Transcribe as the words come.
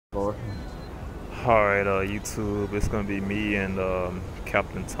Lord. Alright, YouTube, it's gonna be me and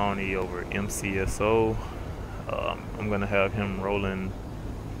Captain Tony over MCSO. I'm gonna have him rolling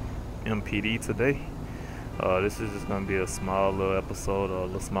MPD today. This is just gonna be a small little episode, a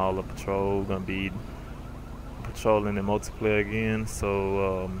little smaller patrol. Gonna be patrolling in multiplayer again,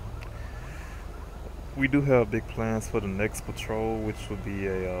 so we do have big plans for the next patrol, which will be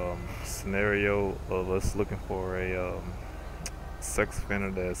a scenario of us looking for a sex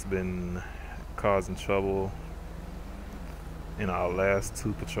offender that's been causing trouble in our last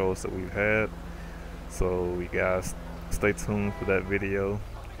two patrols that we've had. So you guys stay tuned for that video.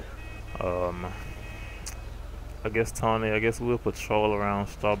 I guess Tony, we'll patrol around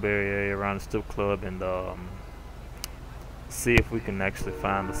Strawberry area, around the strip club, and see if we can actually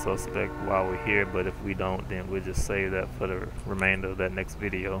find the suspect while we're here. But if we don't, then we'll just save that for the remainder of that next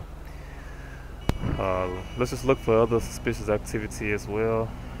video. Let's just look for other suspicious activity as well,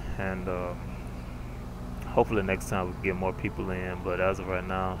 and hopefully next time we can get more people in. But as of right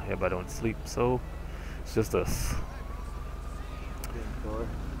now, everybody went to sleep, so it's just us.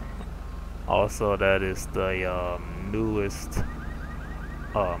 Also, that is the newest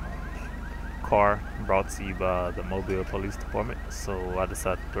car brought to you by the Mobile Police Department, so I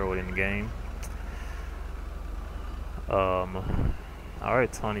decided to throw it in the game.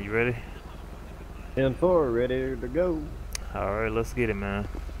 Alright, Tony, you ready? 10-4, ready to go. Alright, let's get it, man.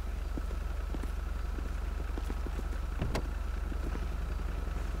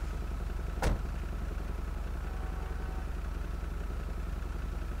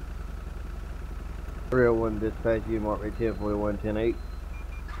 Real one dispatch, you mark rate 1041 10-8.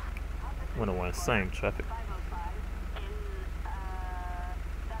 101, same traffic.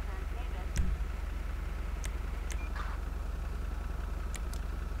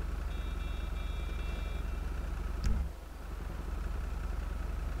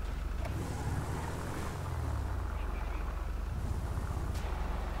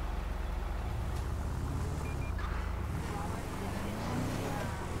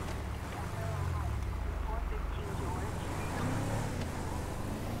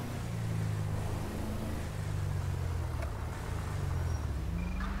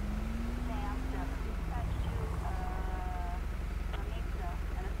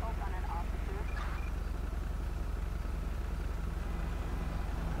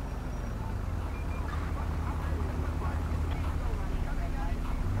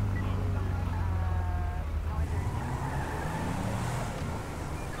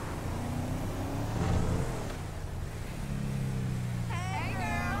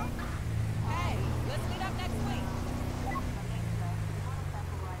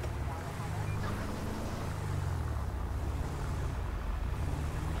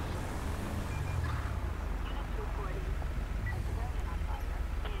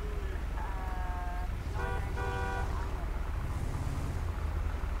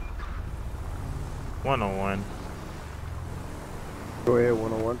 One on one. Go ahead,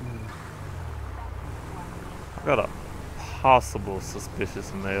 101. I got a possible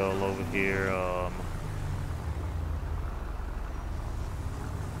suspicious male over here.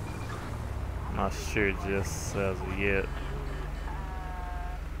 Not sure just as of yet.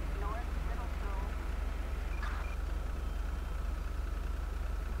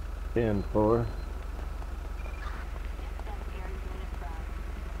 Ten four.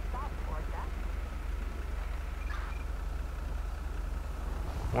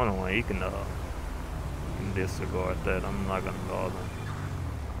 One on one, you can disregard that. I'm not gonna bother.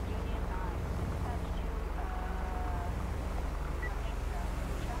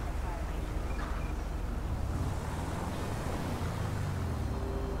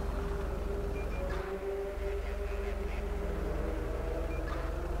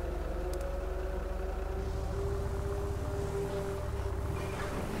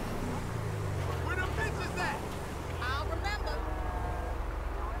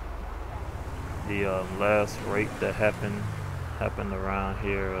 The last rape that happened around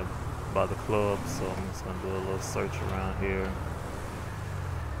here by the club, so I'm just gonna do a little search around here.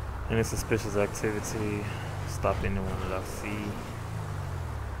 Any suspicious activity, stop anyone that I see.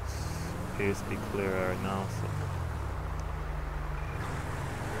 Appears to be clear right now, so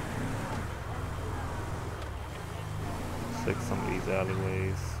check some of these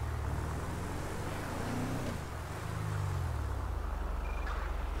alleyways.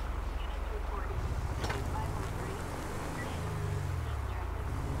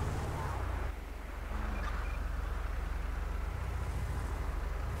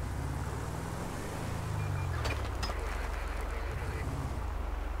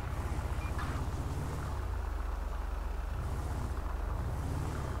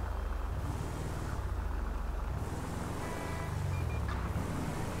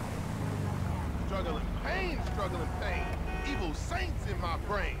 struggling pain. Evil saints in my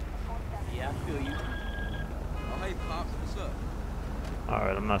brain. Yeah, I feel you. Oh, hey, Pops, what's up?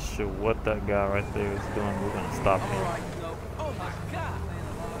 Alright, I'm not sure what that guy right there is doing. We're gonna stop him. Alright, no. Oh my God, man.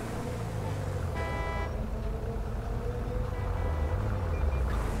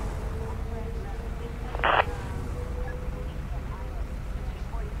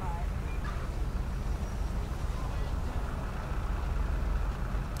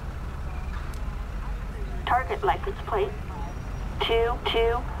 Target license plate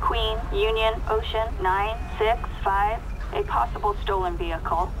 22 Queen Union Ocean 965. A possible stolen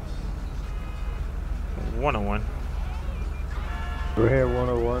vehicle. 101. We're here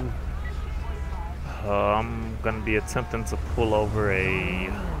 101. I'm gonna be attempting to pull over a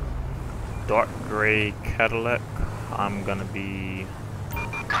dark gray Cadillac. I'm gonna be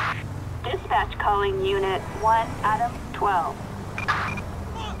Dispatch calling Unit 1 Adam 12.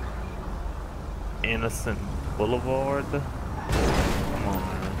 Innocent Boulevard. Come on,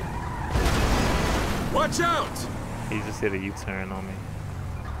 man. Watch out! He just hit a U-turn on me.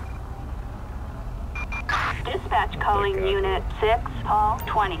 Dispatch calling God. Unit 6 Paul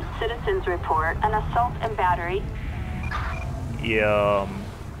 20. Citizens report an assault and battery. Yeah,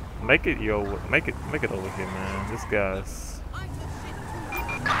 make it over here, man. This guy's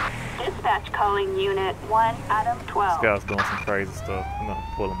Dispatch calling Unit 1 Adam 12. this guy's doing some crazy stuff. I'm gonna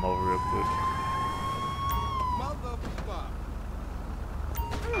pull him over real quick.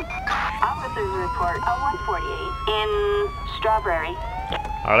 Officers report a 148 in Strawberry.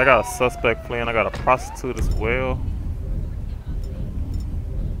 Alright, I got a suspect fleeing. I got a prostitute as well.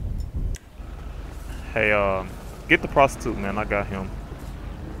 Hey, get the prostitute, man. I got him.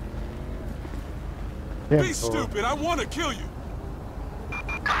 Be stupid, I want to kill you.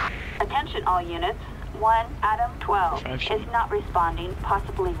 Attention all units. 1 Adam 12 is not responding,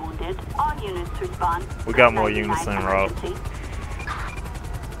 possibly wounded. All units respond. We got more units en route. Emergency.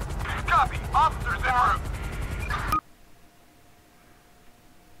 Copy, officers en route.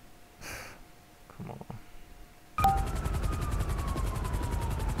 Come on.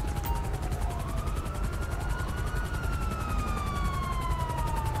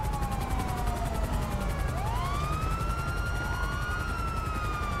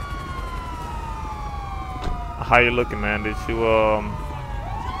 How you looking, man? Did you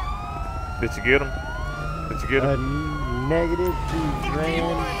get him? Did you get him? Negative. He ran.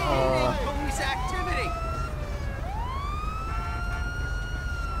 Police activity.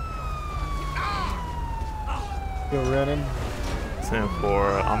 Still running.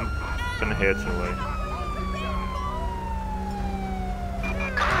 10-4. I'm finna head your way.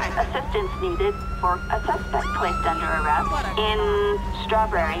 Assistance needed for a suspect placed under arrest in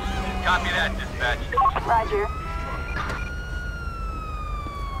Strawberry. Copy that, dispatch. Roger.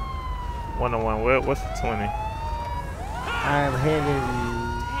 101. What's the 20? I'm heading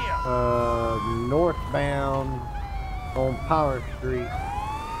northbound on Power Street.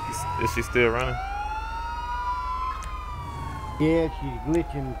 Is she still running? Yeah, she's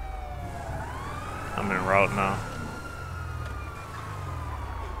glitching. I'm en route now.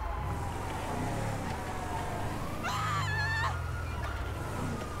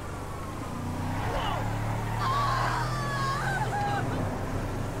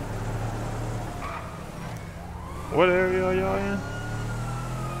 What area are y'all in?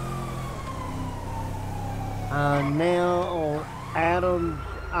 I'm now on Adams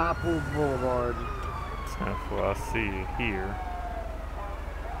Apple Boulevard. 10-4. I see you here.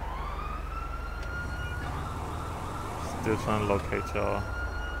 Still trying to locate y'all.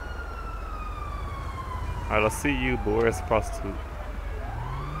 Alright, let's see you, but where's the prostitute?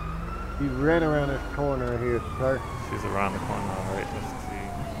 She ran around this corner here, sir. She's around the corner, alright, let's see.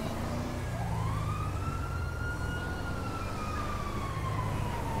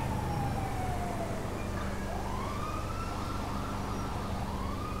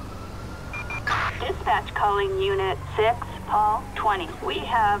 Dispatch calling Unit 6 Paul 20. We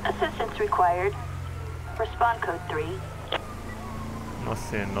have assistance required. Respond code 3. I'm not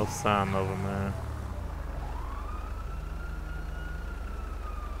seeing no sign of her, man.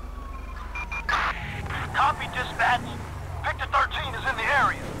 Copy, dispatch. Victor 13 is in the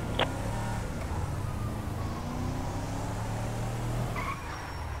area.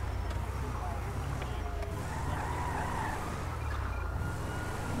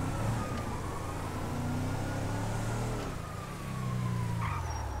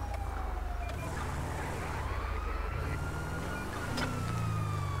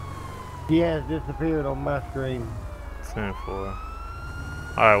 She has disappeared on my screen. 10-4.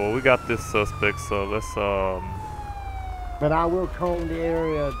 Alright, well we got this suspect, so let's But I will comb the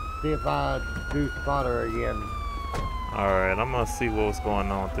area see if I do spot her again. Alright, I'm gonna see what's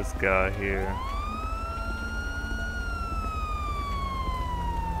going on with this guy here.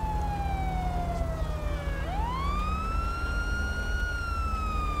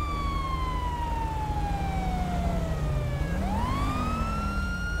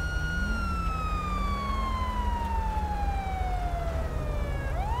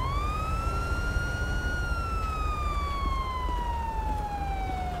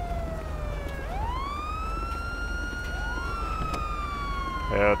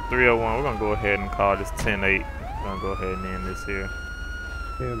 Yeah, 301, we're gonna go ahead and call this 10-8. We're gonna go ahead and end this here.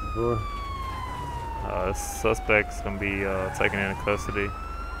 10-4. Suspect's gonna be taken into custody.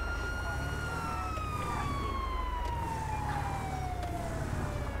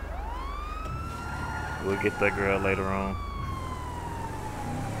 We'll get that girl later on.